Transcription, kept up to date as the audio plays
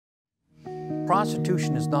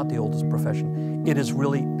Prostitution is not the oldest profession. It is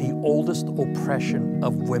really the oldest oppression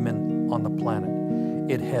of women on the planet.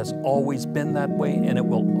 It has always been that way, and it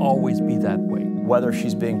will always be that way. Whether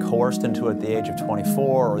she's being coerced into it at the age of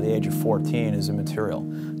 24 or the age of 14 is immaterial.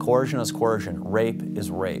 Coercion is coercion. Rape is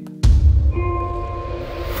rape.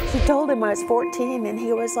 She told him I was 14, and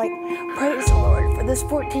he was like, praise the Lord for this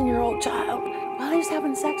 14-year-old child while he's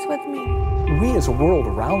having sex with me. We as a world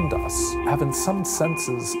around us have in some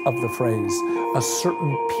senses of the phrase a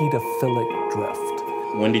certain pedophilic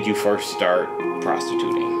drift. When did you first start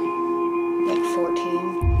prostituting? At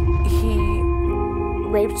 14. He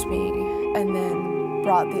raped me and then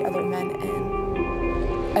brought the other men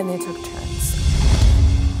in, and they took turns.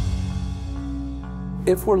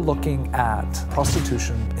 If we're looking at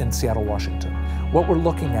prostitution in Seattle, Washington, what we're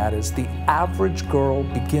looking at is the average girl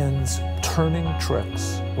begins turning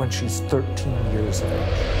tricks when she's 13 years of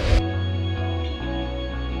age.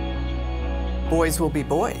 Boys will be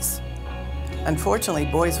boys. Unfortunately,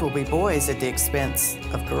 boys will be boys at the expense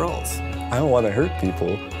of girls. I don't want to hurt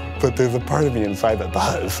people, but there's a part of me inside that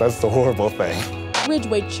does. That's the horrible thing.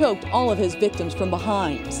 Ridgway choked all of his victims from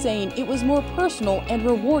behind, saying it was more personal and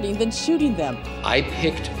rewarding than shooting them. I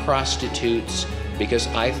picked prostitutes because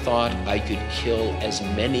I thought I could kill as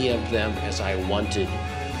many of them as I wanted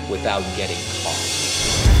without getting caught.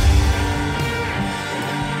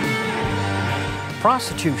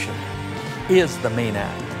 Prostitution is the main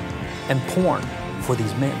act, and porn for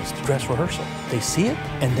these men is the dress rehearsal. They see it,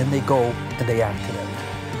 and then they go and they act it out.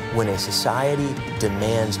 When a society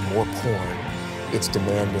demands more porn, it's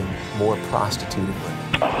demanding more prostituted women.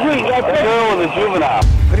 You got the girl with a juvenile.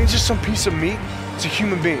 It ain't just some piece of meat, it's a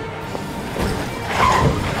human being.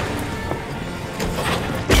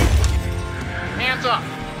 Hands up!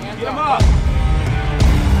 Hands up!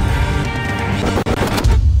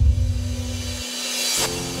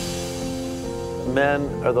 Men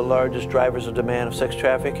are the largest drivers of demand of sex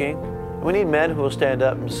trafficking. We need men who will stand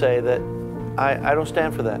up and say that, I don't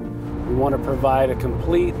stand for that. We want to provide a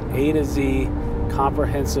complete A to Z,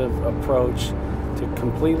 comprehensive approach to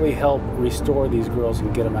completely help restore these girls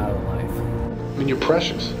and get them out of life. I mean, you're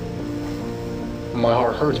precious. My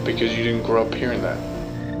heart hurts because you didn't grow up hearing that.